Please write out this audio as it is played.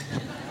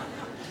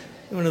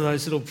One of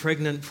those little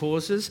pregnant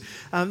pauses.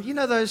 You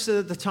know those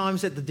the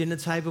times at the dinner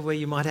table where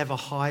you might have a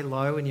high,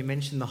 low, and you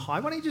mention the high?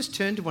 Why don't you just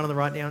turn to one of them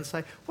right now and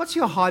say, what's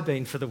your high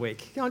been for the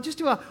week? Just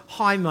do a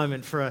high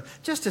moment for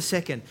just a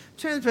second.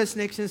 Turn to the person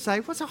next to you and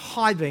say, what's a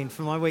high been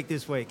for my week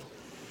this week?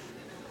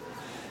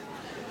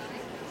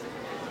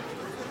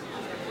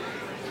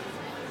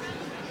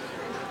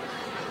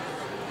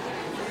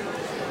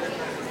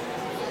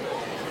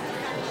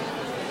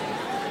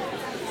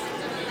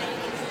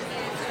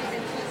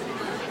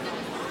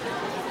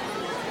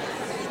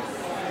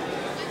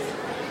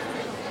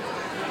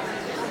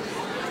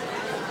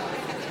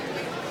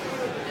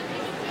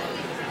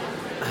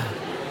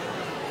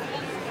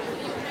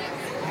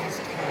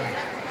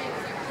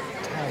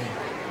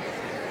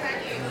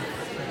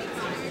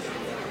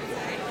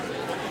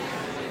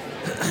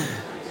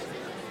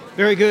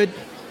 Very good.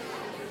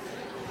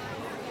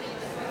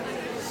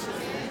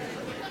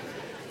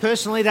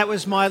 Personally, that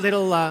was my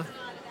little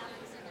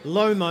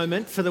low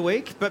moment for the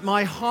week, but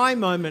my high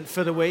moment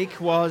for the week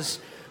was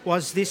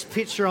this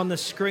picture on the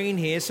screen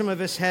here. Some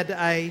of us had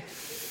a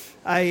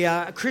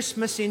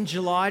Christmas in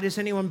July. Does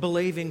anyone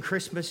believe in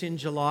Christmas in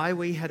July?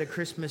 We had a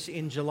Christmas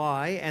in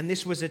July, and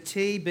this was a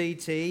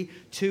TBT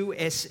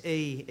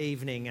 2SE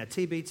evening. A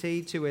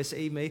TBT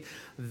 2SE me,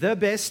 the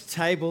best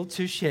table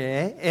to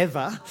share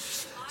ever.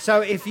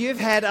 So if you've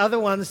had other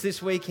ones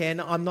this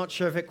weekend, I'm not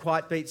sure if it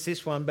quite beats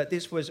this one, but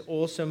this was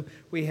awesome.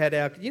 We had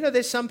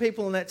there's some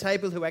people on that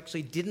table who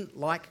actually didn't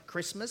like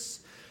Christmas,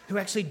 who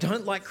actually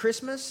don't like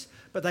Christmas,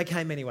 but they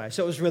came anyway.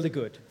 So it was really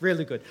good,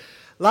 really good.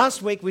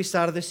 Last week we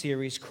started a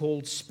series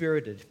called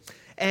Spirited.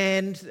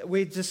 And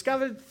we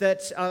discovered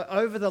that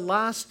over the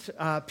last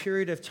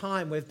period of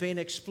time, we've been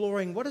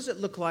exploring what does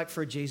it look like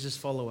for a Jesus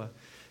follower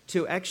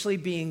to actually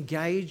be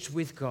engaged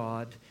with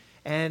God.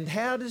 And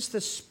how does the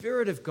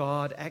Spirit of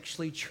God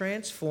actually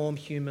transform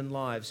human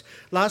lives?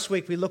 Last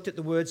week we looked at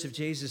the words of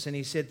Jesus and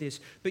he said this,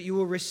 but you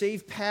will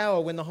receive power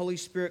when the Holy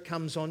Spirit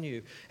comes on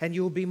you, and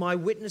you will be my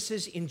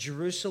witnesses in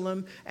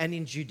Jerusalem and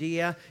in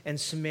Judea and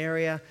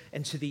Samaria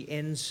and to the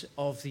ends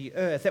of the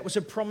earth. That was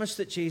a promise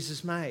that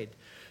Jesus made,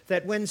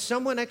 that when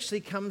someone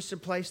actually comes to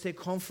place their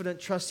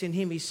confident trust in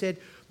him, he said,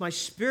 my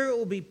Spirit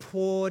will be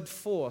poured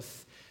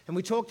forth. And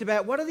we talked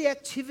about what are the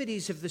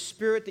activities of the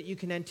Spirit that you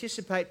can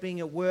anticipate being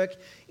at work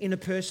in a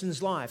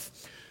person's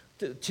life.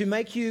 To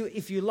make you,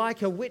 if you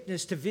like, a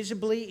witness, to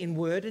visibly, in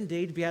word and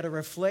deed, be able to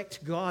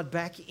reflect God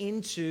back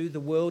into the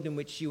world in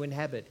which you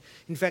inhabit.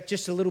 In fact,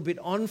 just a little bit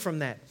on from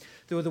that,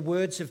 there were the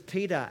words of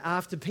Peter.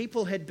 After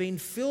people had been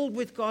filled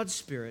with God's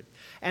Spirit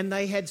and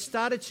they had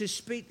started to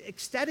speak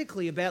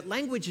ecstatically about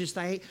languages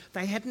they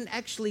hadn't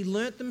actually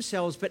learnt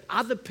themselves, but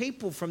other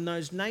people from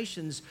those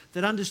nations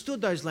that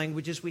understood those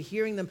languages were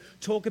hearing them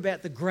talk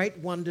about the great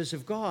wonders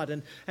of God.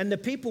 And the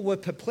people were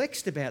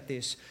perplexed about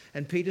this.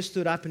 And Peter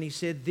stood up and he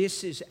said,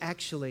 this is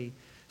actually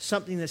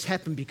something that's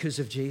happened because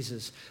of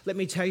Jesus. Let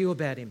me tell you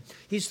about him.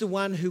 He's the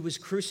one who was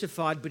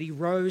crucified, but he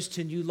rose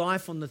to new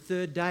life on the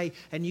third day,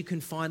 and you can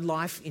find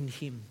life in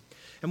him.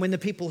 And when the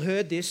people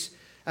heard this,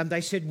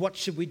 they said, what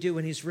should we do?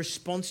 And his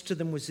response to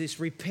them was this: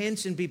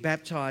 repent and be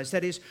baptized.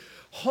 That is,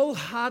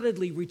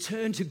 wholeheartedly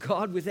return to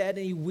God without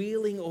any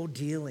wheeling or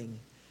dealing.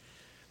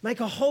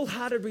 Make a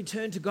wholehearted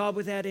return to God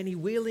without any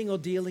wheeling or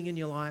dealing in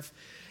your life.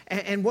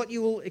 And what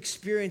you will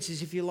experience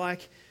is, if you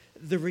like,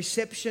 the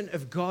reception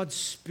of God's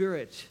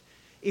Spirit.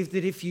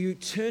 If you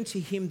turn to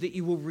him, that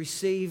you will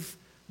receive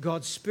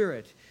God's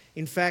Spirit.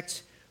 In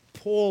fact,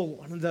 Paul,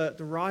 one of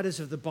the writers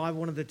of the Bible,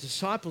 one of the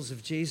disciples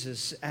of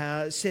Jesus,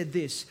 said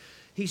this.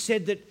 He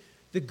said that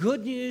the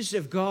good news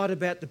of God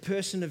about the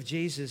person of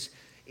Jesus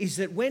is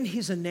that when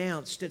he's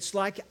announced, it's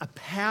like a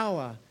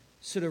power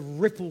sort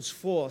of ripples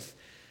forth,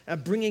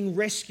 bringing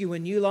rescue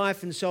and new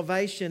life and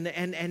salvation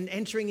and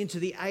entering into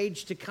the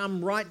age to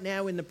come right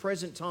now in the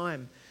present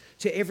time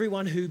to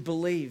everyone who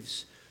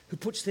believes, who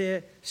puts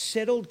their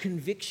settled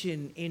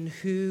conviction in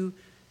who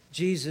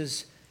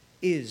Jesus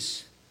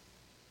is.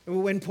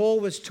 When Paul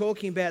was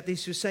talking about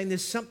this, he was saying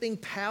there's something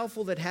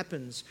powerful that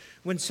happens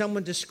when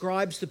someone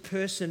describes the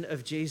person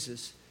of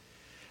Jesus.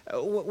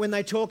 When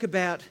they talk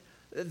about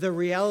the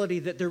reality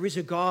that there is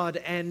a God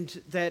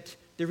and that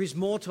there is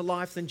more to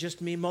life than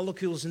just mere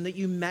molecules, and that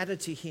you matter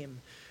to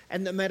him.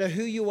 And no matter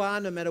who you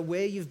are, no matter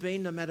where you've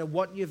been, no matter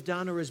what you've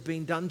done or has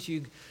been done to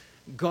you,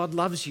 God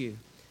loves you.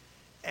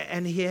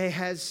 And he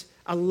has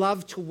a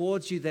love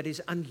towards you that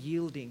is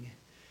unyielding.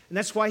 And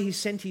that's why he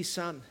sent his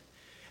son.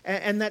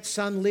 And that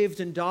son lived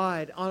and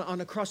died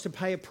on a cross to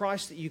pay a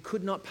price that you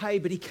could not pay.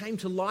 But he came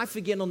to life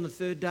again on the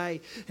third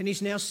day. And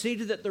he's now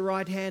seated at the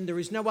right hand. There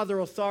is no other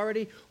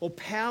authority or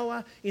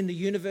power in the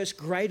universe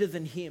greater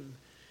than him.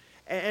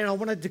 And I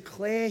want to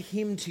declare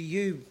him to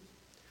you,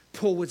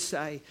 Paul would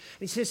say. And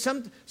he says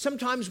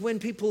sometimes when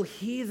people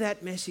hear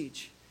that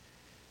message,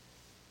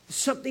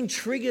 something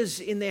triggers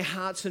in their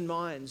hearts and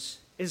minds.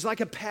 It's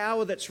like a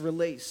power that's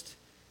released.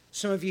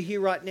 Some of you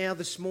here right now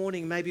this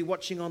morning, maybe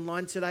watching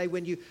online today,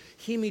 when you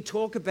hear me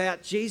talk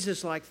about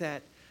Jesus like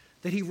that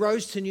he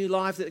rose to new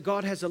life, that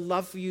God has a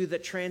love for you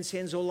that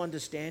transcends all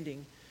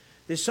understanding.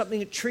 There's something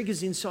that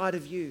triggers inside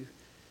of you.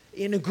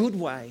 in a good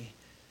way.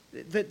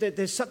 That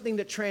there's something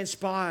that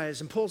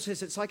transpires. And Paul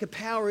says it's like a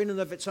power in and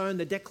of its own,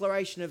 the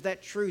declaration of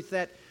that truth,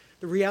 that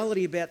the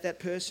reality about that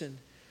person.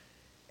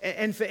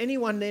 And for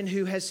anyone then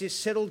who has this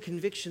settled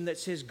conviction that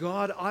says,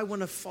 God, I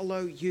want to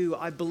follow you.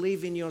 I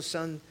believe in your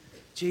Son,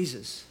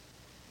 Jesus.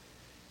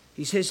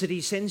 He says that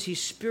he sends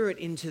his Spirit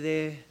into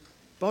their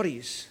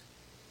bodies,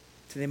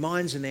 to their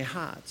minds and their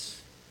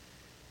hearts.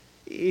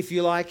 If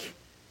you like,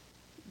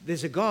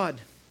 there's a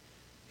God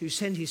who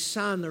sent his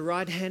Son, the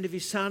right hand of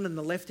his Son and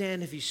the left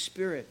hand of his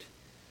Spirit,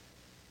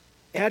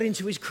 out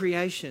into his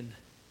creation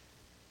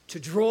to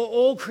draw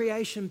all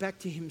creation back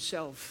to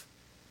himself.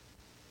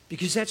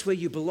 Because that's where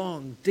you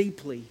belong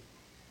deeply,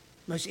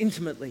 most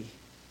intimately,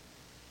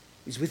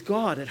 is with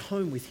God, at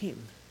home with him.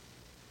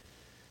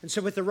 And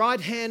so with the right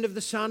hand of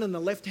the Son and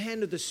the left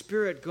hand of the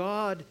Spirit,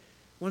 God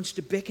wants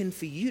to beckon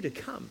for you to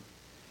come,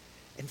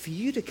 and for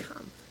you to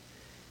come,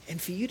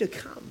 and for you to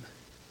come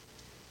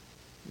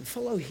and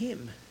follow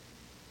him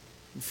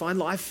and find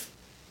life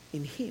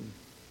in him.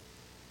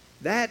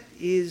 That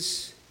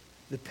is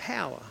the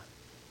power.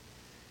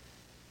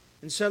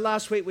 And so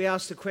last week we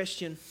asked the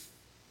question,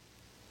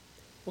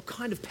 what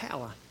kind of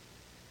power?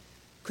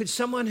 Could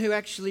someone who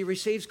actually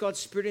receives God's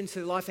Spirit into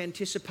their life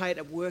anticipate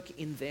at work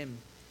in them?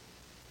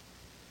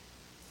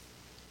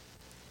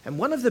 And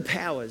one of the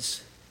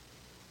powers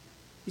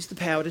is the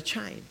power to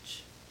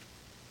change.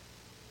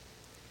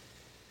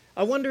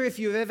 I wonder if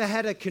you've ever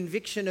had a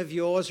conviction of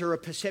yours or a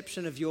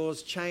perception of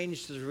yours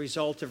changed as a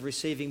result of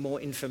receiving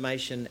more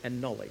information and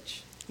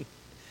knowledge.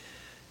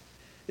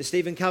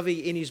 Stephen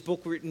Covey, in his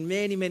book written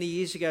many, many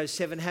years ago,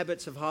 7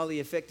 Habits of Highly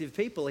Effective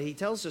People, he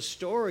tells a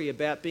story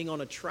about being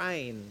on a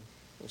train,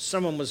 or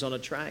someone was on a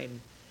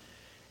train,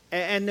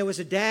 and there was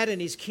a dad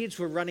and his kids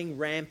were running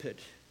rampant,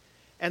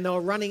 and they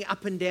were running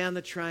up and down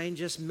the train,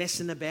 just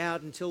messing about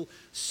until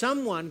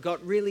someone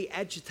got really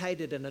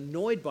agitated and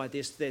annoyed by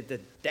this. The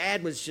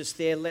dad was just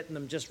there letting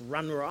them just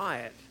run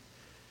riot.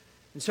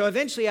 And so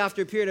eventually,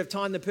 after a period of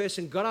time, the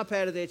person got up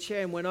out of their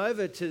chair and went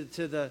over to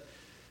the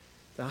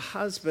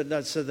husband,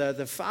 so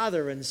the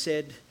father, and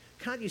said,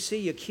 can't you see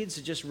your kids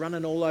are just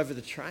running all over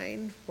the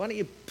train? Why don't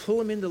you pull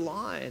them into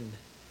line?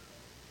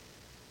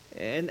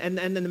 And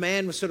then the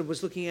man was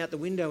looking out the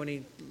window, and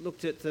he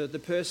looked at the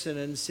person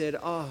and said,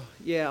 oh,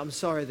 yeah, I'm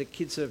sorry, the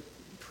kids are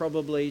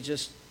probably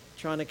just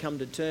trying to come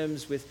to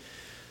terms with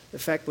the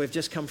fact we've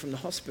just come from the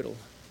hospital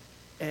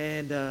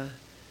and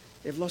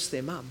they've lost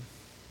their mum.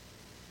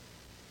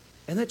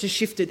 And that just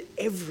shifted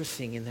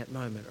everything in that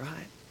moment,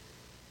 right?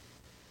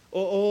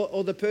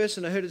 Or the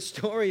person, I heard a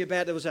story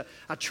about, there was a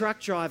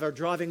truck driver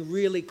driving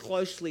really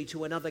closely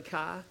to another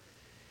car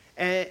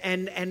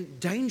and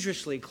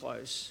dangerously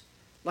close,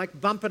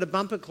 like bumper to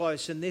bumper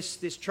close. And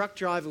this truck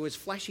driver was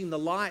flashing the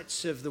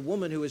lights of the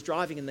woman who was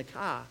driving in the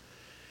car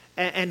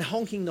and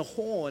honking the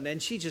horn.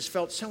 And she just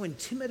felt so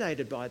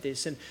intimidated by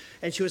this.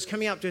 And she was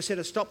coming up to a set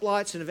of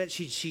stoplights, and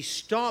eventually she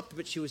stopped,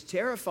 but she was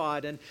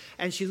terrified.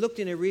 And she looked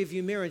in her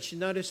rearview mirror, and she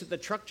noticed that the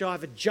truck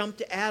driver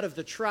jumped out of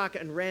the truck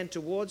and ran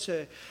towards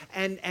her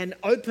and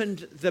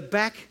opened the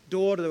back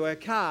door to her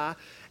car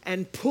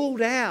and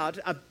pulled out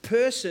a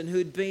person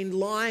who'd been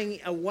lying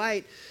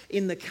await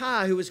in the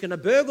car, who was going to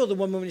burgle the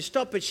woman when he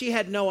stopped, but she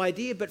had no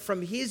idea. But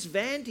from his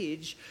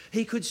vantage,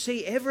 he could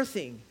see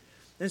everything.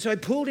 And so he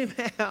pulled him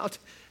out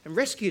and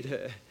rescued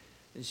her.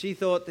 And she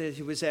thought that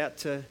he was out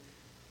to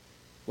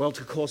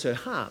cause her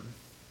harm.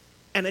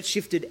 And it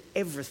shifted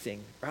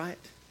everything, right?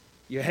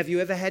 Have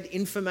you ever had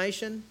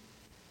information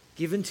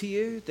given to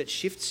you that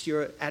shifts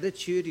your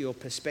attitude, your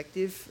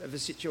perspective of a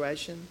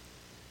situation?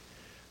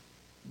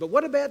 But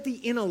what about the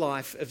inner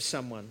life of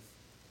someone?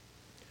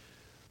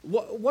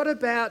 What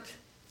about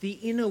the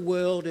inner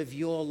world of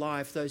your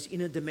life, those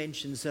inner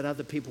dimensions that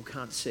other people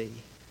can't see?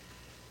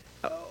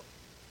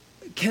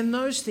 Can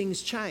those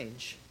things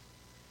change?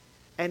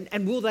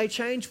 And will they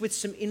change with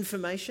some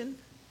information?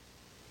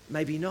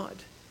 Maybe not.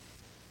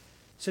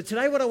 So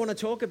today what I want to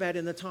talk about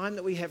in the time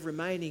that we have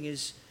remaining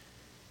is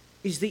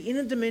the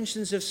inner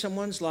dimensions of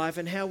someone's life,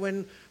 and how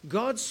when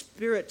God's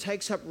Spirit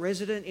takes up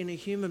residence in a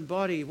human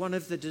body, one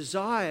of the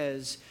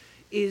desires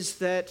is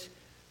that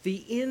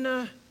the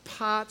inner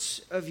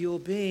parts of your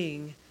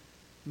being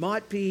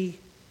might be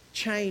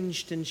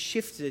changed and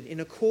shifted in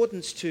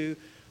accordance to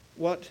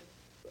what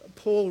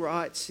Paul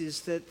writes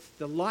is that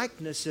the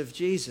likeness of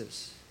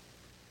Jesus.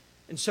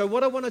 And so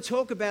what I want to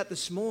talk about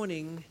this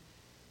morning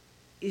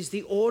is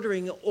the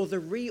ordering or the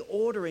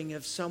reordering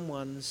of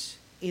someone's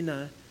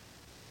inner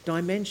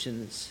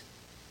dimensions.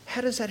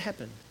 How does that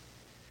happen?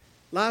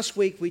 Last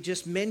week we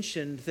just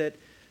mentioned that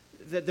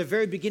at the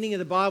very beginning of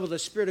the Bible, the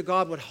Spirit of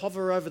God would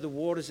hover over the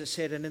waters, it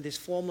said, and in this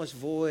formless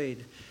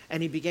void,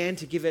 and he began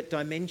to give it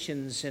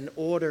dimensions and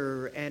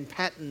order and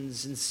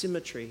patterns and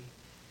symmetry.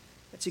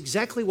 That's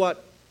exactly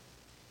what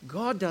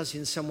God does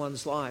in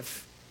someone's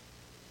life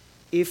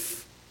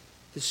if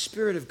the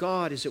Spirit of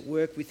God is at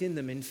work within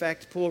them. In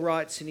fact, Paul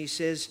writes and he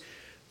says,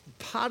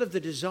 part of the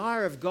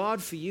desire of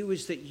God for you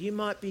is that you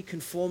might be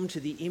conformed to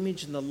the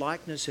image and the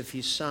likeness of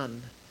his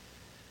Son,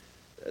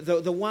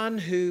 the one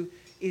who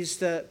is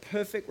the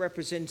perfect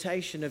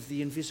representation of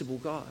the invisible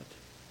God.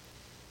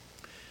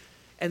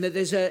 And that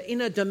there's an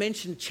inner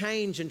dimension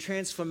change and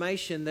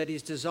transformation that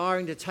he's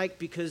desiring to take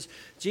because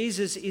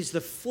Jesus is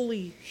the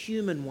fully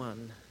human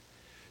one.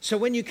 So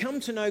when you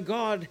come to know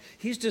God,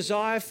 his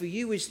desire for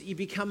you is that you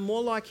become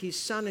more like his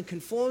son and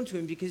conform to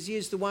him because he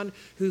is the one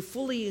who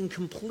fully and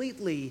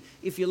completely,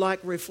 if you like,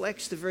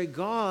 reflects the very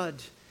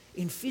God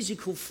in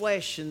physical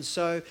flesh. And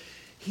so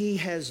he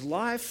has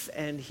life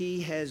and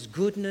he has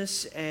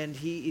goodness and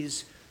he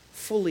is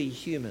fully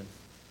human.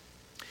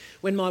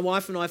 When my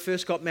wife and I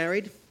first got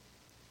married,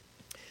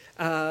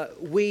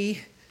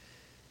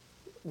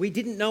 we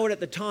didn't know it at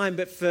the time,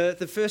 but for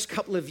the first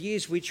couple of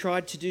years, we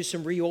tried to do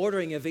some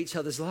reordering of each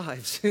other's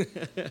lives.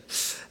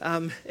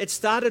 It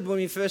started when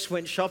we first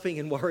went shopping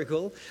in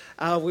Warragul.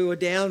 We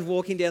were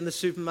walking down the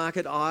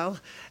supermarket aisle,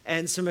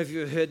 and some of you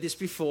have heard this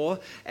before.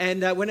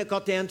 And when it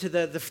got down to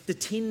the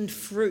tinned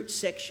fruit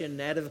section,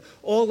 out of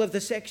all of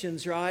the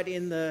sections, right,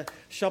 in the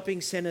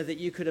shopping centre that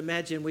you could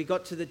imagine, we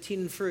got to the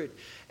tinned fruit.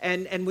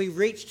 And we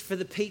reached for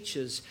the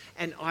peaches,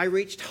 and I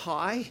reached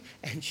high,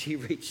 and she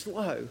reached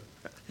low.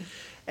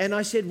 And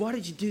I said, "Why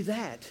did you do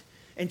that?"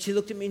 And she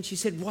looked at me and she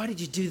said, "Why did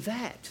you do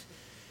that?"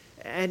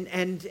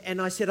 And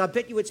I said, "I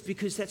bet you it's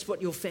because that's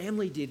what your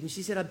family did." And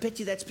she said, "I bet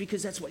you that's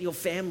because that's what your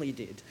family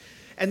did."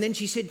 And then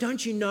she said,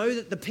 "Don't you know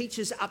that the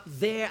peaches up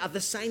there are the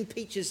same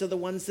peaches as the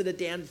ones that are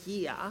down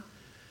here,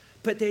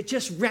 but they're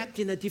just wrapped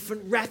in a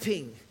different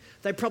wrapping.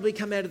 They probably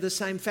come out of the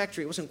same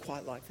factory." It wasn't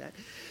quite like that.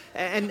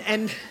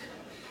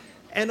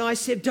 And I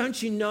said,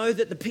 "Don't you know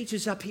that the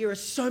peaches up here are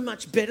so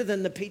much better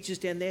than the peaches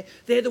down there?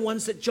 They're the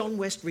ones that John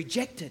West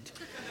rejected.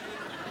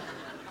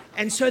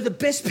 And so the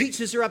best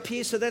peaches are up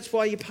here, so that's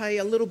why you pay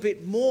a little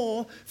bit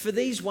more for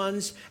these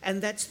ones,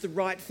 and that's the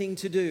right thing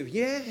to do."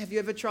 Yeah? Have you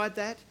ever tried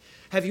that?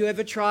 Have you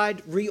ever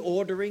tried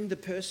reordering the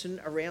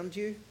person around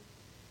you?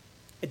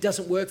 It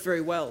doesn't work very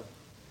well.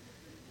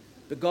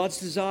 But God's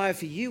desire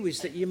for you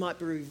is that you might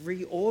be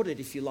reordered,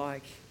 if you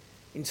like,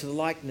 into the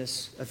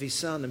likeness of his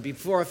son. And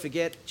before I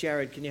forget,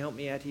 Jared, can you help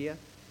me out here?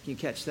 Can you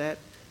catch that?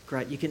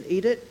 Great. You can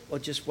eat it or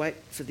just wait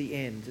for the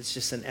end. It's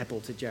just an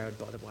apple to Jared,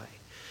 by the way.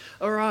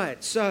 All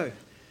right. So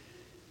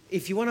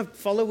if you want to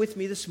follow with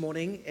me this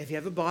morning, if you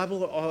have a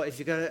Bible or if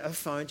you've got a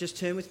phone, just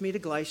turn with me to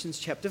Galatians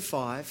chapter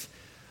 5.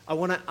 I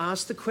want to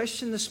ask the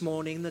question this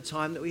morning, the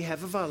time that we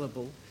have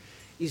available,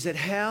 is that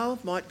how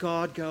might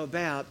God go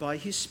about by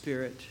his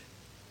Spirit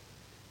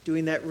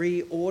doing that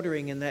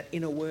reordering and that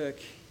inner work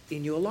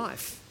in your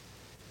life?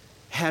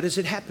 How does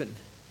it happen?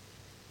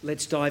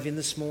 Let's dive in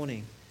this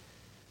morning.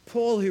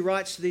 Paul, who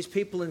writes to these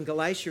people in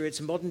Galatia,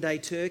 it's modern-day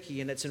Turkey,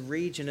 and it's a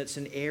region, it's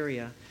an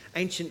area.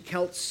 Ancient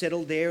Celts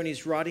settled there, and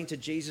he's writing to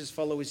Jesus'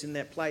 followers in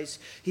that place.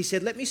 He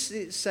said, "Let me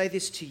say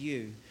this to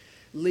you.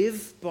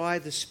 Live by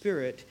the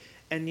Spirit,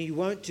 and you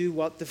won't do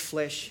what the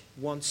flesh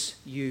wants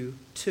you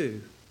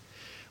to."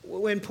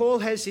 When Paul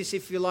has this,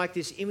 if you like,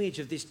 this image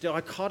of this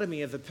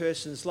dichotomy of a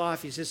person's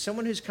life, he says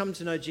someone who's come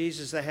to know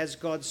Jesus that has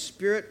God's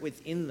Spirit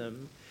within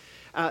them,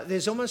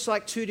 there's almost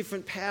like two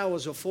different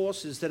powers or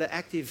forces that are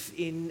active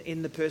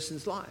in the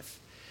person's life.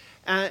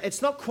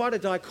 It's not quite a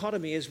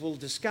dichotomy, as we'll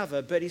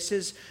discover, but he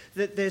says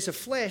that there's a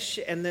flesh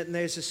and then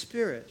there's a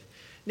spirit.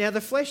 Now,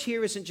 the flesh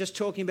here isn't just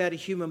talking about a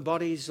human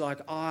body's like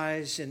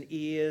eyes and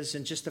ears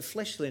and just the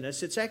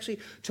fleshliness. It's actually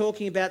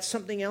talking about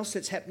something else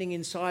that's happening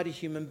inside a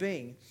human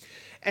being.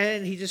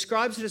 And he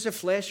describes it as a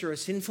flesh or a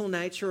sinful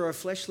nature or a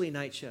fleshly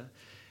nature.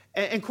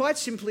 And quite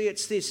simply,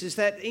 it's this, is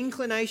that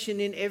inclination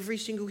in every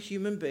single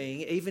human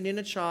being, even in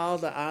a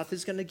child, that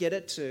Arthur's going to get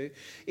it too,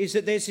 is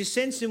that there's this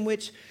sense in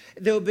which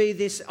there'll be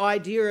this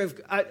idea of,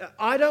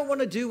 I don't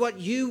want to do what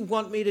you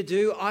want me to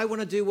do, I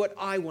want to do what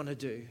I want to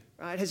do.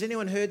 Right? Has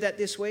anyone heard that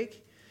this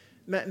week?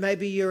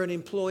 Maybe you're an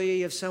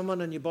employee of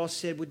someone and your boss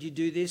said, "Would you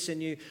do this?"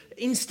 And you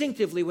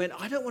instinctively went,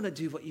 "I don't want to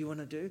do what you want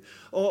to do."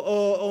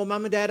 Or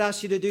mum and dad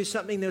asked you to do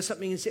something, there was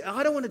something and said,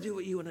 "I don't want to do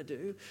what you want to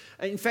do."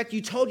 In fact,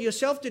 you told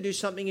yourself to do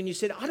something and you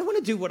said, "I don't want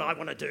to do what I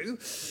want to do."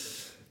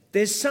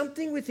 There's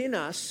something within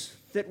us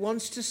that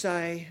wants to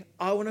say,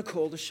 "I want to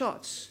call the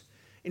shots."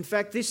 In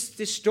fact, this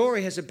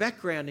story has a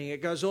backgrounding.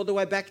 It goes all the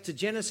way back to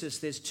Genesis.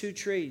 There's two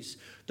trees,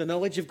 the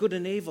knowledge of good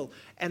and evil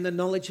and the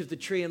knowledge of the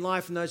tree and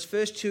life. And those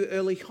first two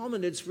early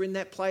hominids were in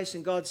that place,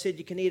 and God said,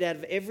 "You can eat out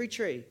of every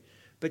tree,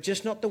 but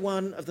just not the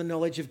one of the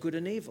knowledge of good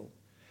and evil."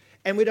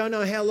 And we don't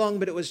know how long,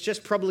 but it was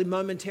just probably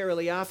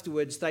momentarily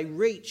afterwards, they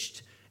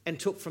reached and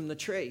took from the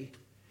tree.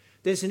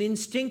 There's an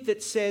instinct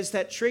that says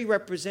that tree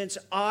represents,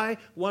 I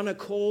want to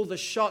call the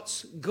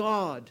shots,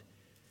 God.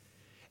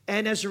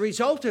 And as a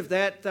result of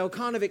that, they were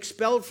kind of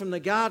expelled from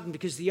the garden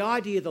because the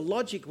idea, the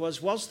logic was,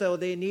 whilst they were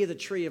there near the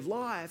tree of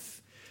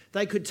life,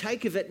 they could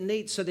take of it and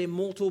eat, so their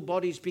mortal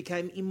bodies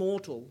became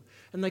immortal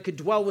and they could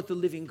dwell with the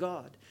living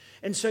God.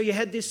 And so you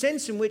had this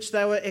sense in which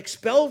they were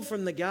expelled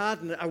from the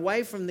garden,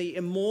 away from the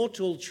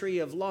immortal tree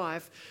of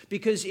life,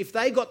 because if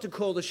they got to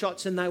call the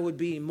shots and they would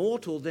be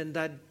immortal, then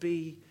they'd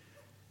be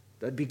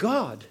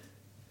God.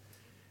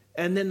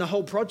 And then the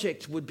whole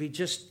project would be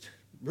just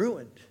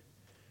ruined.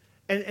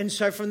 And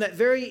so from that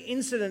very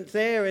incident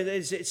there,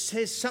 it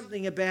says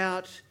something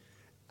about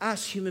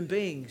us human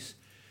beings.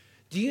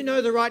 Do you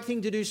know the right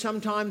thing to do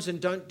sometimes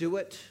and don't do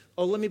it?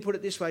 Or let me put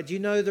it this way. Do you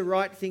know the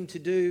right thing to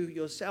do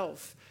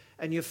yourself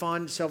and you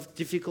find yourself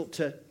difficult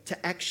to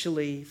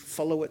actually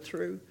follow it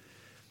through?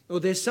 Or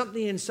there's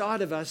something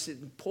inside of us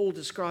that Paul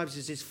describes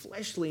as this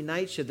fleshly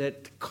nature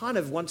that kind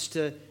of wants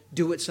to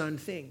do its own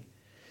thing.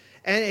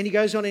 And he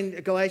goes on in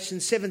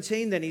Galatians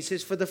 17 then, he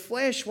says, for the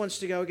flesh wants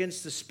to go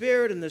against the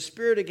spirit and the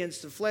spirit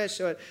against the flesh.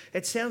 So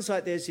it sounds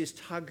like there's this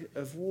tug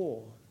of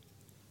war.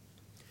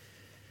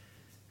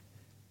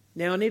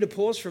 Now, I need to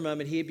pause for a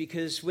moment here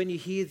because when you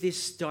hear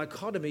this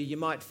dichotomy, you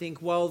might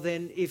think, well,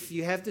 then if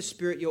you have the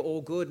Spirit, you're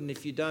all good, and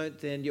if you don't,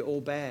 then you're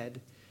all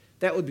bad.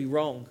 That would be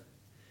wrong.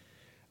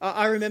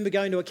 I remember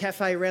going to a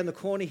cafe around the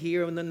corner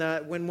here, and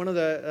then when one of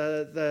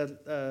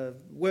the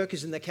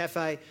workers in the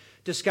cafe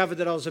discovered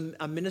that I was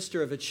a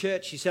minister of a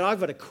church, he said,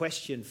 I've got a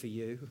question for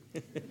you.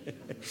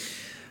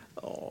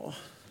 Oh,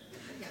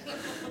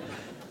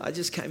 I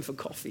just came for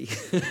coffee.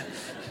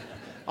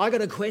 I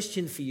got a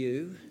question for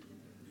you.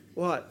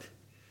 What?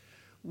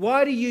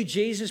 Why do you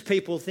Jesus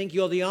people think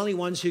you're the only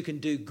ones who can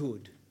do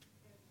good?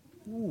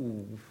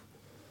 Ooh.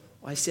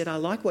 I said, I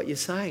like what you're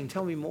saying.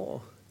 Tell me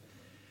more.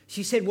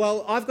 She said,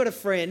 well, I've got a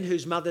friend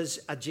whose mother's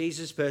a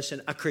Jesus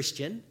person, a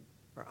Christian,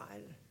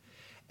 right?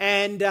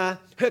 And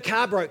her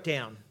car broke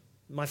down,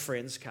 my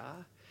friend's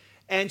car.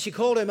 And she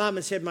called her mum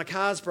and said, my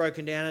car's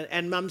broken down.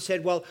 And mum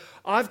said, well,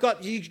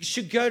 you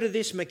should go to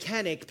this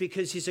mechanic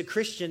because he's a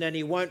Christian and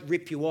he won't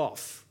rip you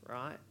off,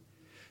 right?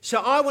 So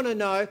I want to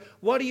know,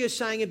 what are you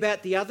saying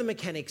about the other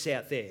mechanics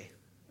out there?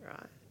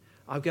 Right?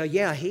 I'll go,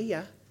 yeah, I hear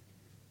you,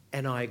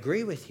 and I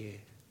agree with you.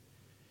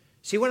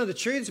 See, one of the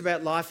truths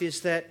about life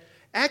is that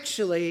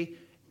actually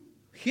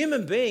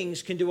human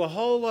beings can do a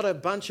whole lot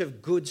of bunch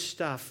of good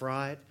stuff,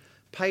 right?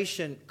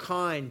 Patient,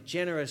 kind,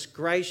 generous,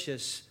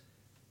 gracious,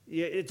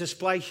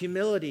 display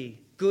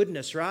humility,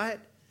 goodness, right?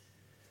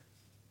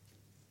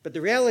 But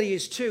the reality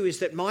is too, is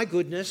that my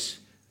goodness,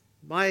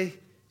 my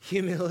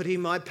humility,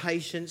 my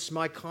patience,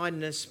 my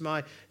kindness,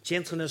 my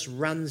gentleness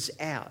runs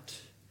out.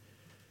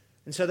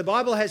 And so the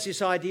Bible has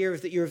this idea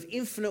of that you're of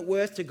infinite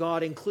worth to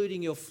God,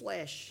 including your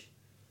flesh,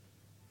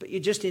 but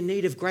you're just in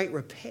need of great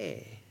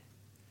repair.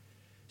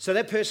 So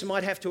that person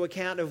might have to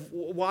account of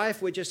why,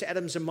 if we're just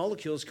atoms and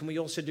molecules, can we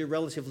also do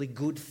relatively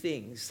good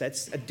things?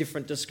 That's a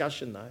different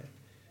discussion though.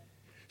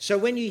 So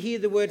when you hear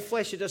the word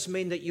flesh, it doesn't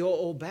mean that you're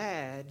all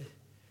bad.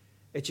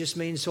 It just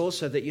means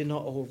also that you're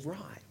not all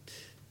right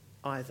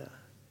either.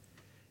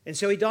 And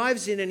so he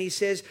dives in and he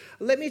says,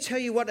 let me tell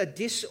you what a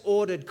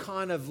disordered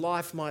kind of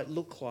life might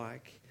look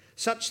like.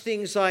 Such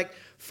things like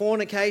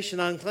fornication,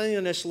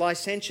 uncleanness,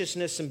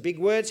 licentiousness, and big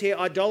words here,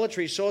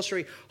 idolatry,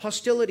 sorcery,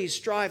 hostility,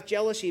 strife,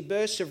 jealousy,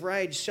 bursts of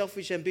rage,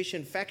 selfish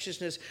ambition,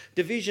 factiousness,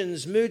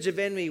 divisions, moods of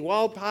envy,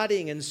 wild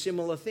partying, and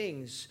similar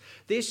things.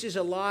 This is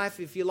a life,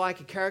 if you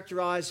like,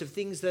 characterized of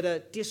things that are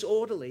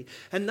disorderly.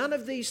 And none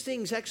of these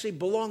things actually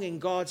belong in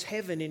God's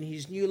heaven, in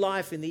his new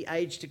life, in the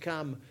age to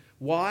come.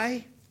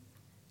 Why?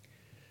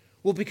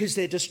 Well, because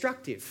they're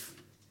destructive.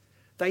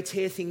 They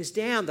tear things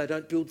down. They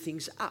don't build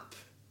things up,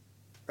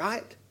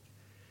 right?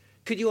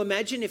 Could you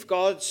imagine if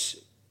God's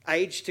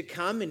age to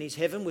come in his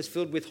heaven was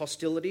filled with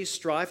hostility,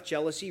 strife,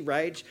 jealousy,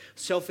 rage,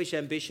 selfish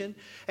ambition?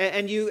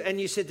 And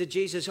you said to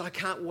Jesus, I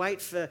can't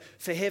wait for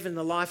heaven,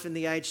 the life in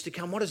the age to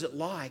come. What is it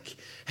like?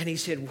 And he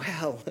said,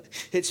 well,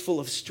 it's full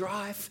of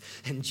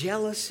strife and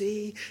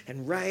jealousy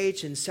and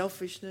rage and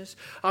selfishness.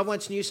 I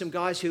once knew some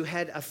guys who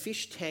had a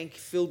fish tank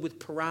filled with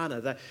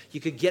piranha. You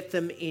could get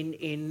them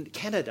in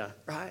Canada,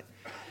 right?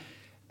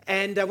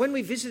 And when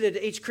we visited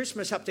each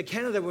Christmas up to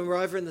Canada when we were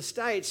over in the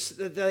States,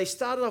 they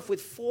started off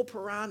with 4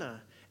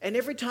 piranha. And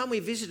every time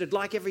we visited,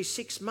 like every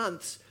 6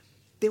 months,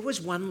 there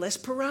was one less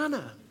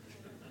piranha.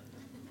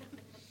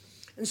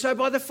 And so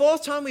by the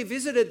 4th time we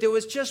visited, there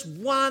was just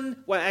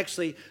one, well,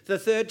 actually, the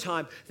 3rd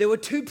time, there were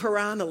 2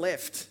 piranha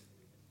left.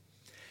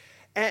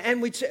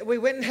 And we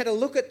went and had a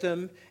look at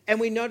them, and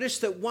we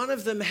noticed that one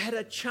of them had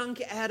a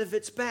chunk out of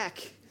its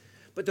back.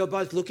 But they were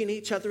both looking at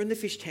each other in the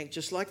fish tank,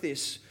 just like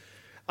this.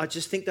 I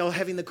just think they were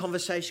having the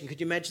conversation. Could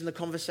you imagine the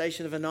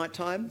conversation of a night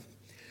time?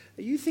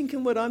 Are you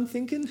thinking what I'm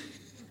thinking?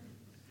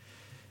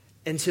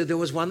 And so there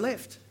was one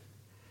left.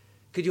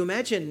 Could you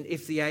imagine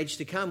if the age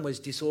to come was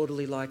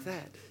disorderly like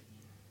that?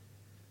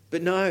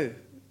 But no.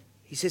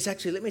 He says,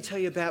 actually, let me tell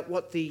you about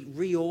what the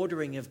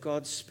reordering of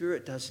God's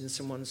Spirit does in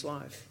someone's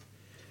life.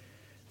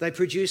 They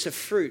produce a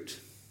fruit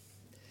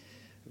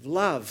of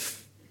love,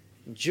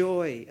 and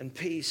joy and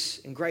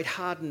peace and great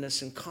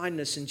hardness and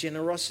kindness and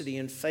generosity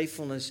and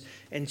faithfulness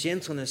and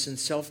gentleness and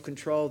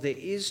self-control. There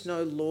is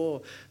no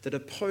law that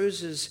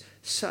opposes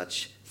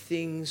such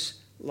things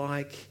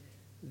like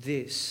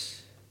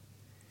this.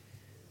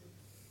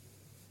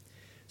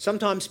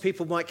 Sometimes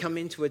people might come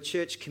into a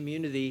church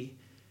community,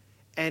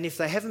 and if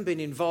they haven't been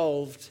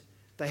involved,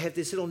 they have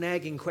this little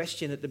nagging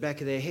question at the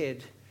back of their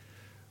head.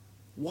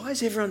 Why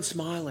is everyone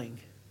smiling?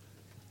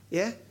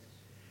 Yeah?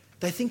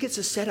 They think it's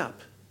a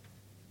setup.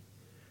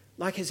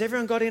 Like, has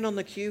everyone got in on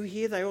the queue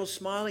here? They're all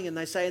smiling and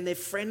they say, and they're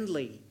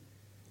friendly.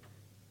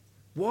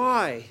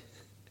 Why?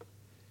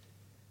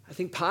 I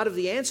think part of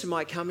the answer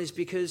might come is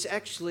because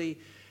actually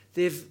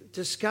they've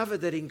discovered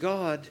that in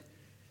God,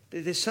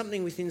 there's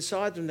something within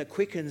inside them that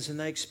quickens and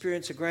they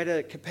experience a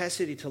greater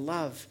capacity to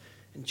love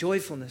and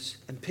joyfulness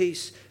and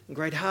peace and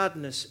great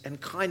hardness and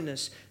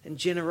kindness and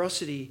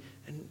generosity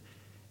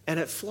and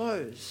it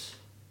flows.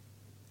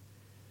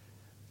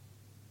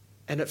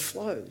 And it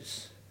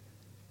flows.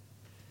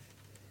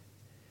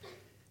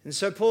 And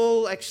so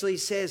Paul actually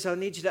says, I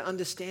need you to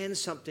understand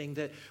something,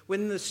 that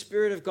when the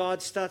Spirit of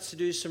God starts to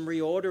do some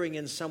reordering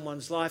in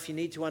someone's life, you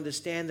need to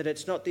understand that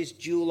it's not this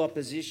dual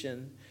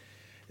opposition.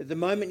 At the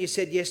moment you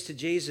said yes to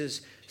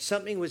Jesus,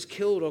 something was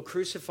killed or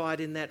crucified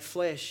in that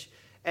flesh.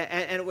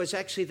 And it was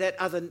actually that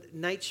other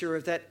nature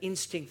of that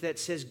instinct that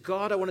says,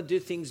 God, I want to do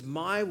things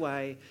my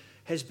way,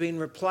 has been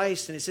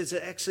replaced. And it says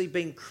it's actually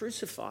been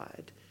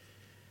crucified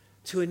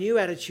to a new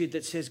attitude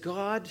that says,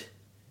 God,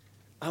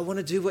 I want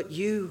to do what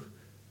you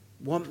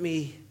want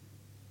me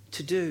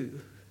to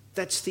do.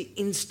 That's the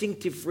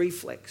instinctive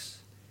reflex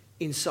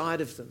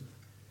inside of them.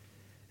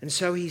 And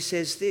so he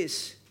says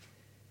this,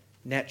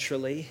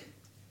 naturally,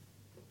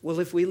 well,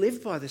 if we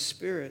live by the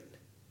Spirit,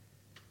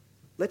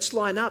 let's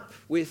line up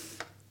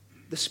with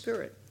the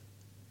Spirit,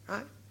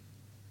 right?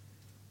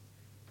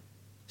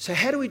 So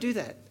how do we do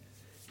that?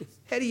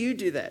 How do you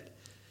do that?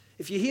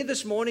 If you're here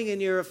this morning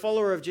and you're a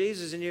follower of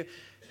Jesus,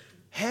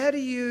 how do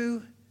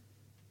you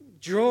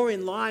draw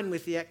in line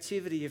with the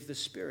activity of the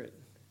Spirit?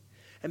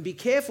 And be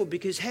careful,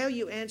 because how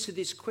you answer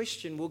this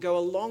question will go a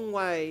long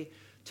way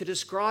to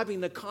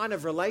describing the kind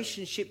of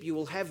relationship you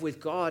will have with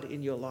God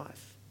in your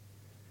life.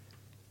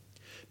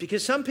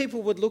 Because some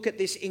people would look at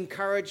this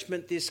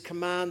encouragement, this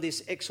command,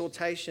 this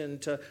exhortation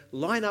to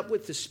line up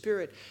with the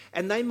Spirit,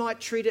 and they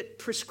might treat it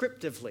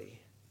prescriptively.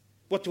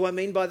 What do I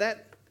mean by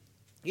that?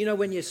 You know,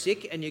 when you're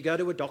sick and you go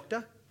to a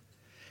doctor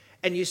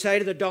and you say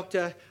to the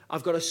doctor,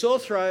 I've got a sore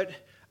throat,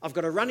 I've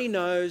got a runny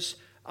nose,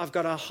 I've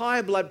got a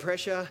high blood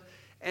pressure,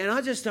 and I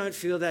just don't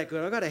feel that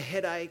good. I've got a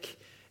headache.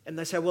 And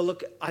they say, well,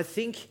 look, I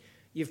think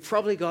you've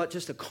probably got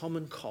just a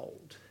common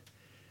cold.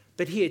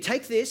 But here,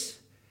 take this,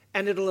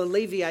 and it'll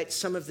alleviate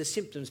some of the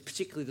symptoms,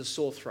 particularly the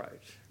sore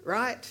throat,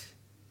 right?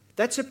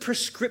 That's a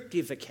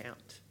prescriptive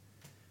account.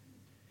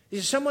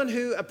 There's someone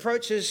who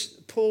approaches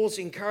Paul's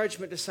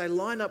encouragement to say,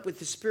 line up with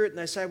the Spirit, and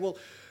they say, well,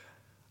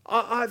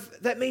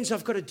 that means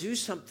I've got to do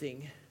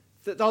something.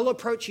 They'll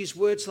approach his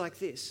words like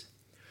this.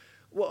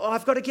 Well,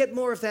 I've got to get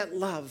more of that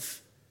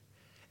love.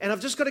 And I've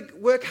just got to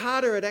work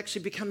harder at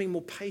actually becoming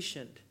more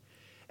patient.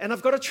 And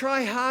I've got to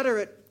try harder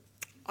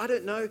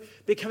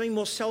at, becoming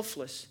more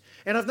selfless.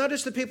 And I've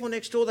noticed the people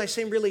next door, they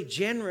seem really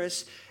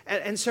generous.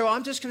 And so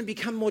I'm just going to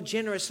become more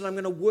generous and I'm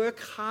going to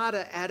work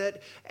harder at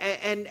it.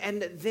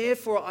 And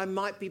therefore I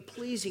might be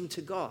pleasing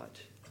to God.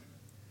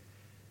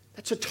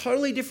 That's a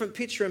totally different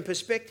picture and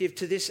perspective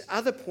to this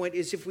other point,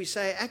 is if we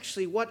say,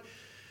 actually, what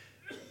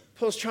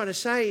Paul's trying to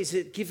say is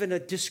that given a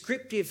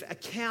descriptive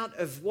account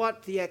of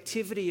what the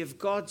activity of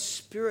God's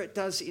Spirit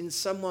does in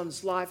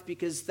someone's life,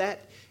 because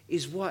that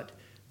is what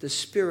the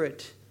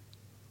Spirit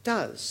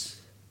does.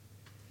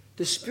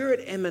 The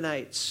Spirit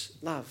emanates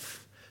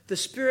love. The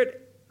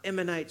Spirit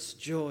emanates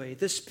joy.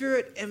 The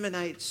Spirit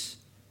emanates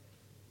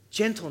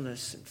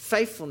gentleness and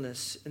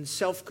faithfulness and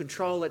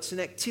self-control. It's an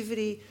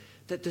activity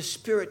that the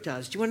Spirit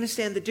does. Do you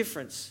understand the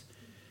difference?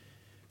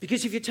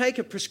 Because if you take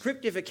a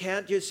prescriptive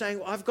account, you're saying,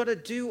 well, I've got to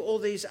do all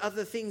these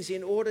other things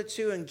in order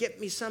to, and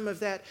get me some of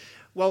that.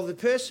 While the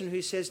person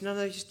who says,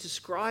 no, he's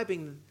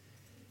describing them.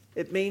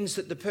 It means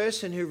that the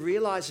person who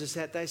realizes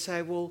that, they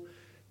say, well,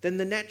 then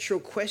the natural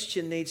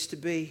question needs to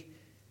be,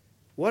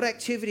 what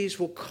activities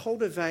will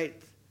cultivate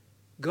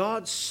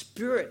God's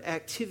Spirit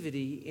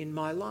activity in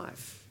my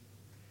life?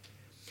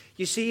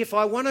 You see, if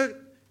I want to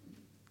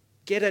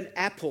get an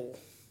apple,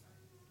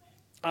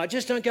 I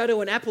just don't go to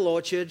an apple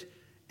orchard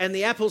and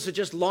the apples are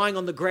just lying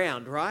on the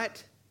ground,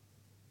 right?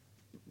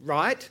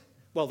 Right?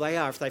 Well, they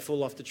are if they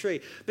fall off the tree.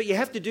 But you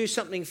have to do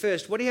something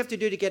first. What do you have to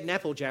do to get an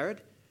apple,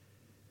 Jared?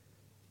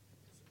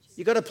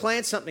 You've got to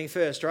plant something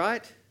first,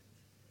 right?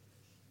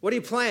 What do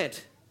you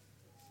plant?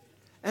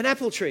 An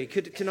apple tree.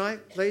 Can I,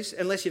 please?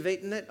 Unless you've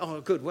eaten it.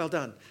 Oh, good. Well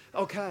done.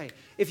 Okay.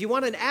 If you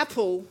want an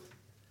apple,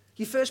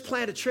 you first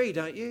plant a tree,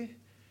 don't you?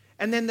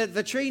 And then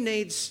the tree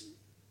needs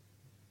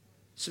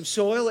some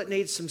soil, it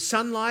needs some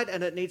sunlight,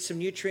 and it needs some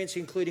nutrients,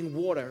 including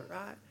water,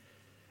 right?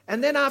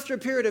 And then after a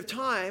period of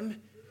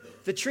time,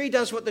 the tree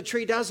does what the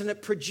tree does, and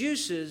it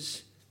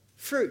produces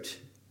fruit.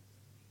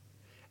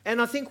 And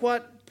I think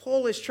what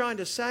Paul is trying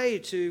to say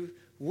to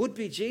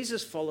would-be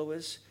Jesus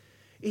followers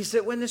is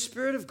that when the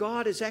Spirit of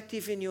God is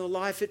active in your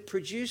life, it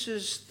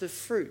produces the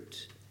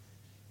fruit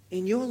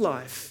in your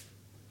life.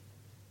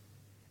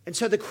 And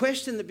so the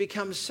question that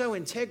becomes so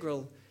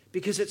integral,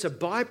 because it's a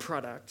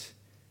byproduct,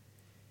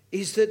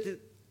 is that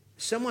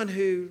someone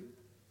who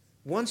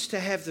wants to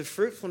have the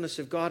fruitfulness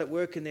of God at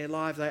work in their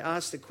life, they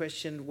ask the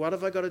question, what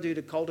have I got to do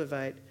to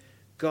cultivate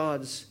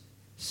God's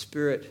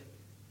Spirit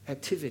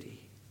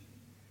activity?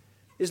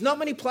 There's not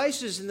many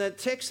places in the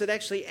text that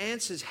actually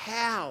answers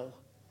how,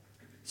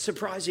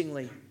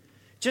 surprisingly.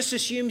 Just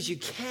assumes you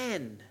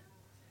can.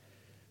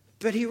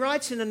 But he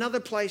writes in another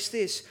place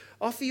this: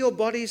 offer your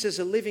bodies as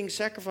a living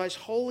sacrifice,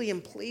 holy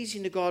and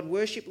pleasing to God.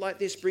 Worship like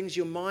this brings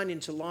your mind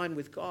into line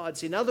with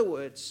God's. In other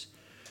words,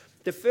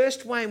 the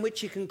first way in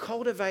which you can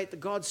cultivate the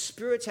God's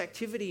Spirit's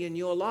activity in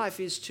your life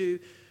is to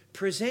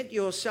present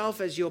yourself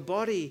as your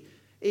body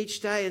each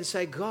day and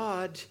say,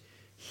 God,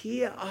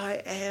 here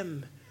I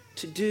am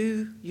to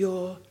do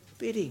your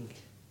bidding.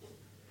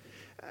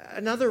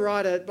 Another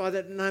writer by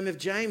the name of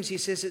James, he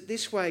says it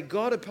this way: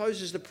 God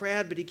opposes the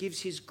proud, but he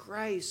gives his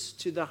grace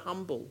to the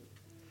humble.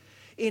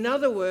 In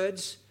other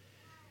words,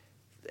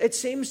 it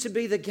seems to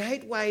be the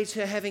gateway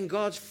to having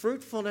God's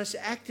fruitfulness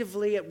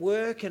actively at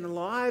work and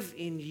alive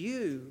in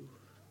you,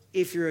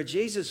 if you're a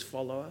Jesus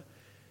follower,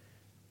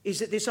 is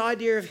that this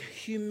idea of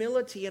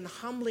humility and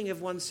humbling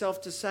of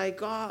oneself to say,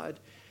 God,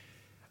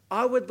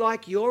 I would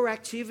like your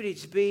activity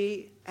to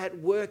be at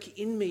work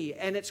in me,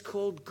 and it's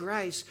called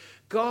grace.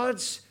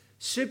 God's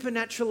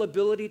supernatural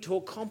ability to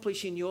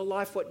accomplish in your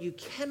life what you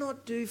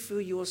cannot do for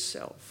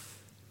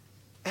yourself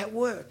at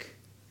work.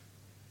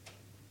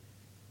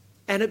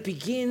 And it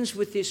begins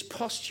with this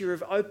posture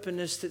of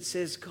openness that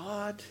says,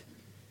 God,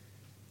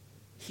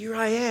 here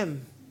I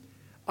am.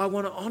 I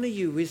want to honor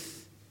you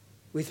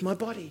with my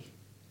body.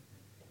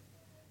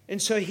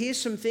 And so here's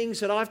some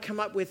things that I've come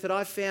up with that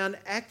I've found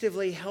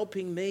actively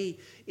helping me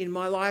in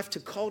my life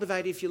to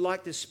cultivate, if you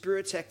like, the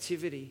Spirit's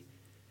activity.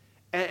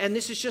 And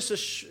this is just a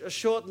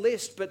short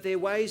list, but they're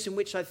ways in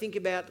which I think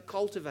about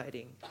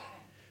cultivating.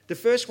 The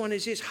first one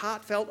is this: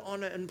 heartfelt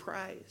honor and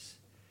praise.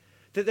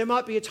 That there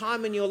might be a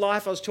time in your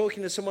life, I was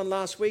talking to someone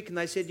last week and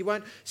they said, you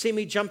won't see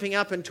me jumping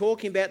up and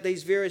talking about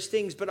these various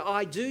things, but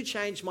I do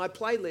change my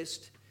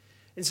playlist.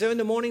 And so in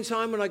the morning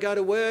time when I go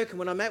to work and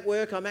when I'm at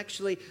work, I'm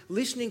actually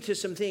listening to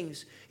some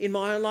things in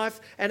my own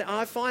life. And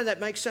I find that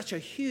makes such a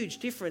huge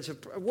difference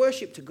of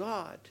worship to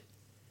God.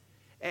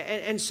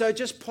 And so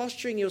just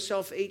posturing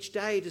yourself each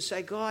day to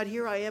say, God,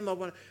 here I am. I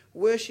want to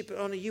worship and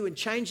honor you. And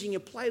changing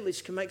your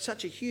playlist can make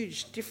such a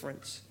huge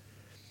difference.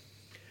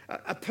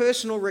 A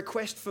personal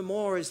request for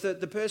more is that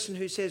the person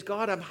who says,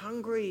 God, I'm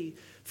hungry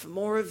for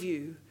more of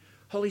you.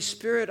 Holy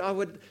Spirit, I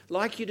would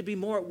like you to be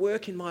more at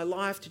work in my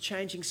life to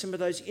changing some of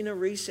those inner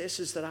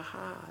recesses that are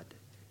hard.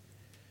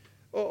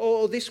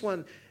 Or this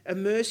one,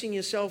 immersing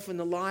yourself in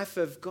the life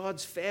of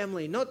God's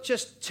family, not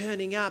just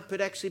turning up,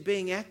 but actually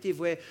being active,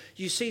 where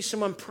you see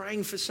someone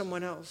praying for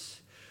someone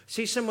else,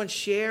 see someone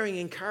sharing,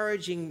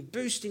 encouraging,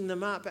 boosting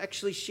them up,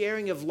 actually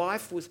sharing of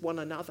life with one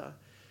another,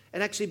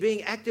 and actually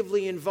being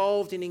actively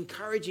involved in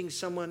encouraging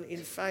someone in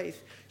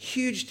faith.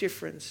 Huge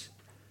difference.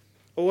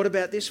 Or what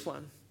about this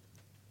one?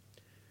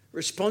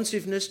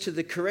 Responsiveness to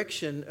the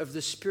correction of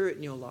the Spirit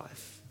in your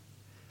life.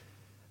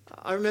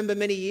 I remember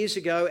many years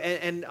ago,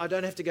 and I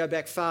don't have to go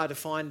back far to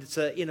find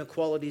the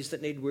inequalities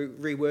that need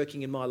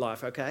reworking in my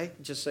life, okay?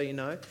 Just so you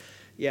know.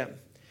 Yeah.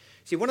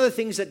 See, one of the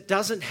things that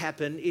doesn't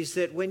happen is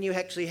that when you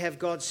actually have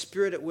God's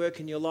Spirit at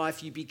work in your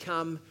life, you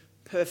become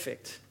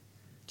perfect.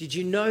 Did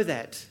you know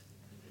that?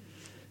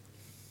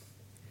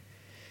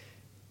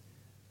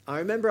 I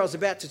remember I was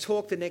about to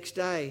talk the next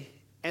day,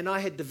 and I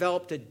had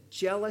developed a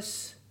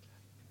jealous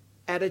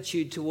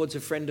attitude towards a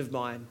friend of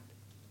mine.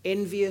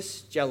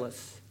 Envious,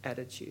 jealous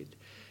attitude.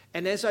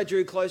 And as I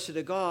drew closer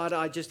to God,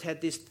 I just had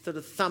this sort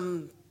of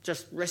thumb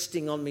just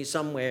resting on me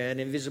somewhere,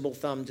 an invisible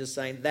thumb just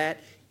saying,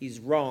 that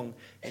is wrong.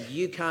 And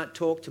you can't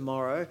talk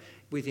tomorrow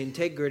with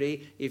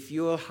integrity if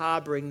you're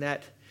harboring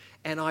that.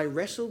 And I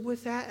wrestled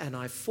with that, and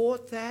I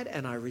fought that,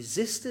 and I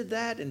resisted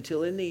that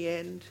until in the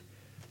end,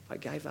 I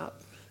gave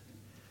up.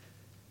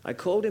 I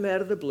called him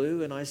out of the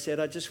blue and I said,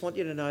 I just want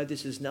you to know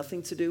this has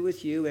nothing to do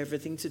with you,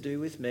 everything to do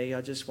with me.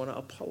 I just want to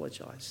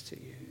apologize to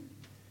you.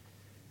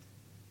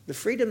 The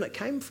freedom that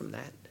came from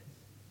that.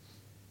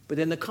 But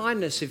then the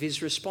kindness of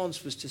his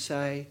response was to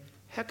say,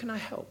 how can I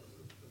help?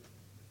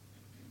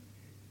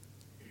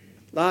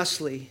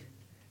 Lastly,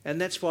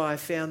 and that's why I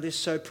found this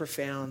so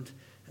profound,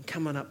 and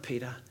come on up,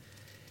 Peter,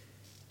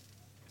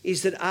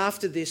 is that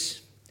after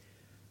this,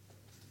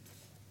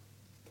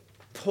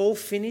 Paul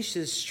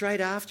finishes straight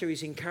after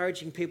he's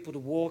encouraging people to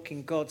walk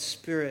in God's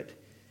Spirit.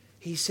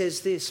 He says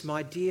this: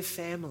 my dear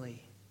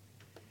family,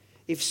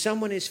 if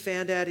someone is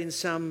found out in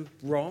some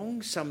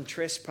wrong, some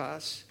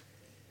trespass,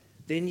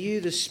 then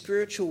you, the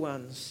spiritual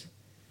ones,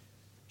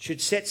 should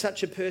set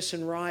such a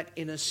person right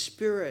in a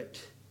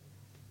spirit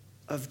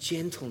of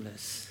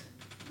gentleness.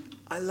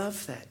 I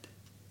love that.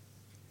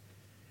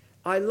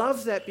 I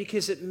love that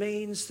because it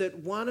means that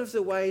one of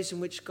the ways in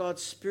which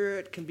God's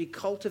Spirit can be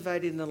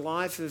cultivated in the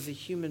life of a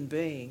human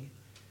being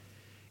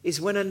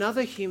is when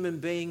another human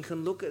being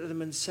can look at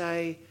them and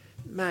say,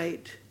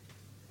 mate,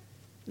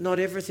 not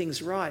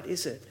everything's right,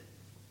 is it?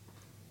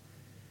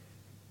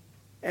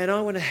 And I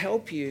want to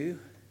help you.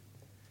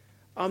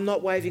 I'm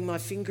not waving my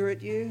finger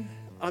at you.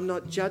 I'm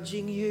not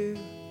judging you.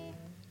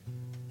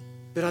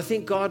 But I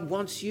think God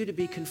wants you to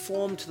be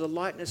conformed to the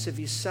likeness of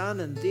his Son,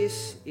 and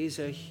this is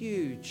a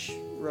huge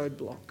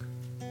roadblock.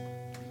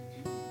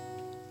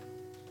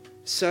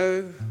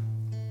 So,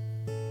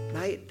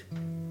 mate,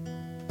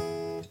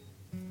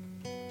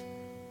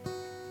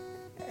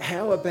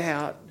 how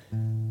about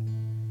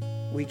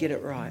we get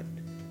it right?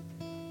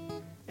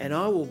 And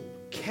I will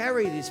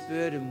carry this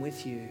burden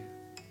with you.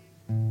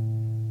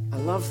 I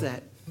love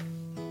that.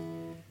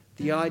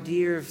 The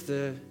idea of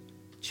the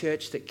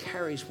church that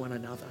carries one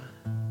another.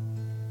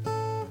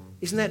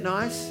 Isn't that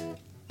nice?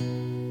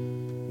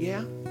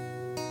 Yeah?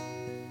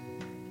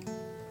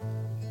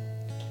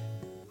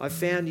 I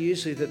found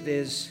usually that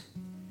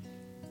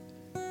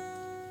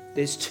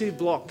there's two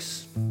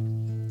blocks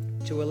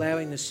to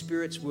allowing the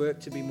Spirit's work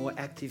to be more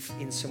active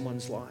in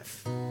someone's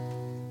life.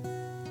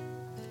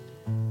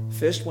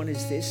 First one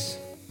is this: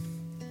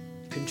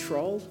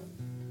 control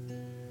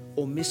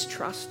or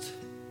mistrust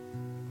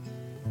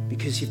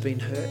because you've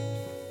been hurt,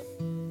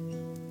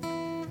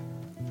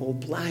 or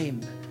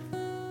blame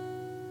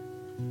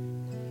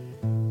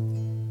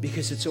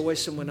because it's always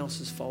someone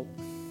else's fault.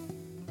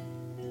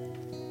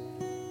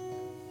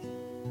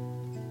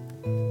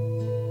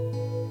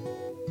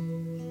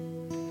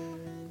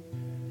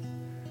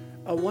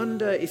 I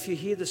wonder if you're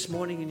here this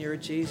morning and you're a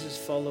Jesus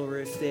follower,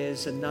 if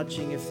there's a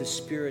nudging of the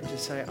Spirit to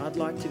say, I'd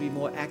like to be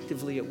more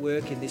actively at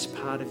work in this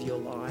part of your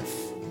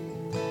life.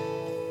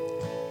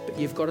 But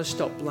you've got to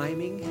stop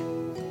blaming.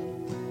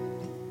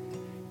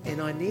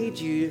 And I need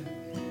you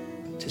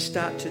to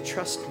start to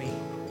trust me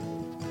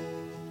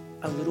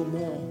a little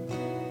more.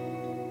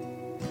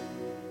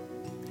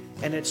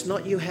 And it's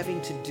not you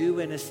having to do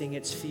anything,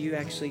 it's for you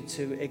actually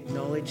to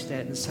acknowledge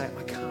that and say,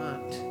 I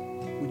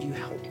can't. Would you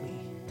help me?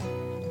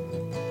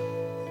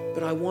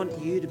 But I want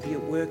you to be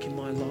at work in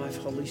my life,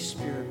 Holy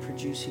Spirit,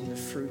 producing the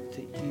fruit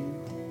that you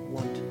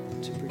want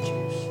to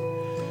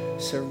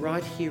produce. So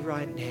right here,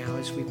 right now,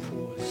 as we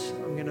pause,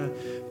 I'm going to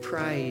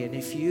pray. And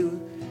if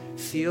you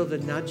feel the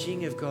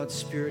nudging of God's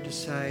Spirit to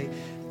say,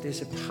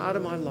 there's a part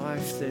of my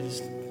life that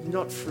is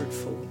not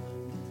fruitful,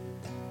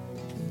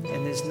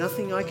 and there's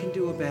nothing I can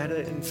do about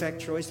it. In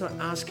fact, Troy's not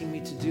asking me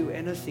to do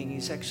anything.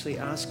 He's actually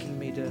asking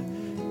me to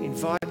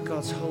invite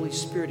God's Holy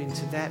Spirit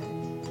into that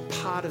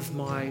part of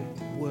my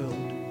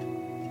world,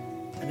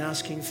 and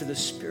asking for the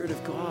Spirit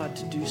of God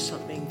to do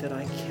something that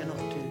I cannot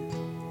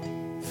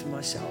do for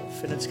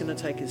myself. And it's going to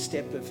take a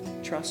step of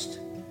trust.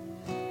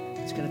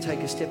 It's going to take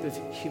a step of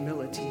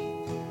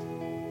humility.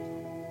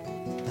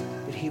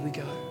 But here we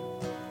go.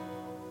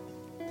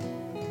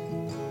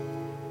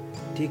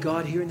 Dear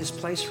God, here in this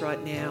place right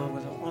now,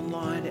 whether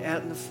online,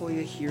 out in the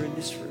foyer, here in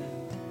this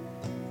room,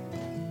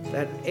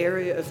 that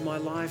area of my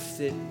life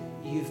that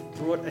you've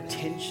brought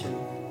attention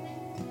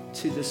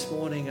to this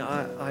morning,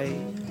 I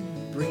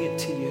bring it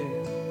to you.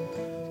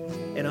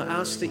 And I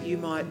ask that you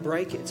might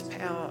break its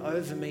power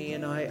over me,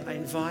 and I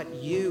invite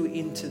you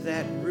into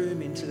that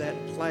room, into that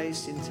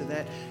place, into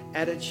that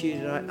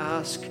attitude. And I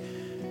ask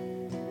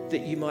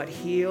that you might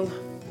heal,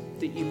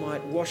 that you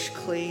might wash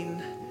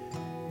clean,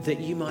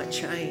 that you might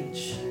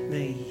change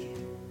me.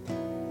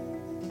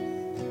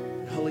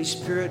 Holy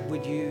Spirit,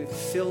 would you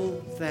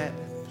fill that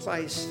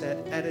place, that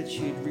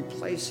attitude,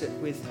 replace it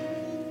with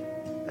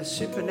a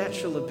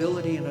supernatural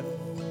ability and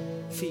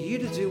for you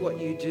to do what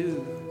you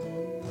do,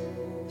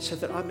 so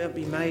that I might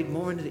be made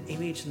more into the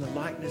image and the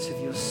likeness of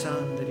your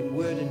Son, that in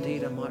word and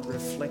deed I might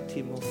reflect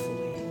him more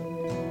fully.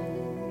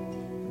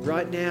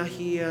 Right now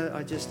here,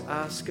 I just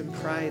ask and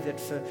pray that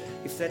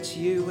if that's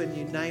you and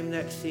you name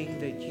that thing,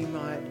 that you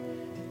might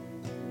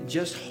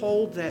just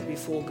hold that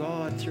before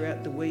God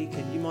throughout the week,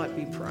 and you might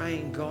be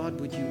praying,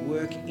 God, would you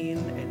work in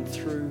and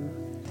through?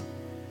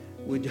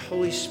 Would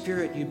Holy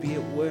Spirit, you be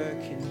at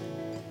work in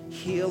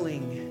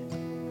healing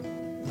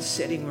and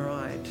setting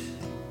right,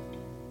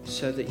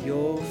 so that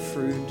your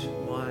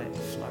fruit might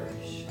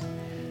flourish.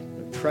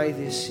 I pray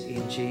this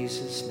in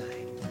Jesus'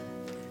 name.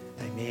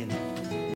 Amen.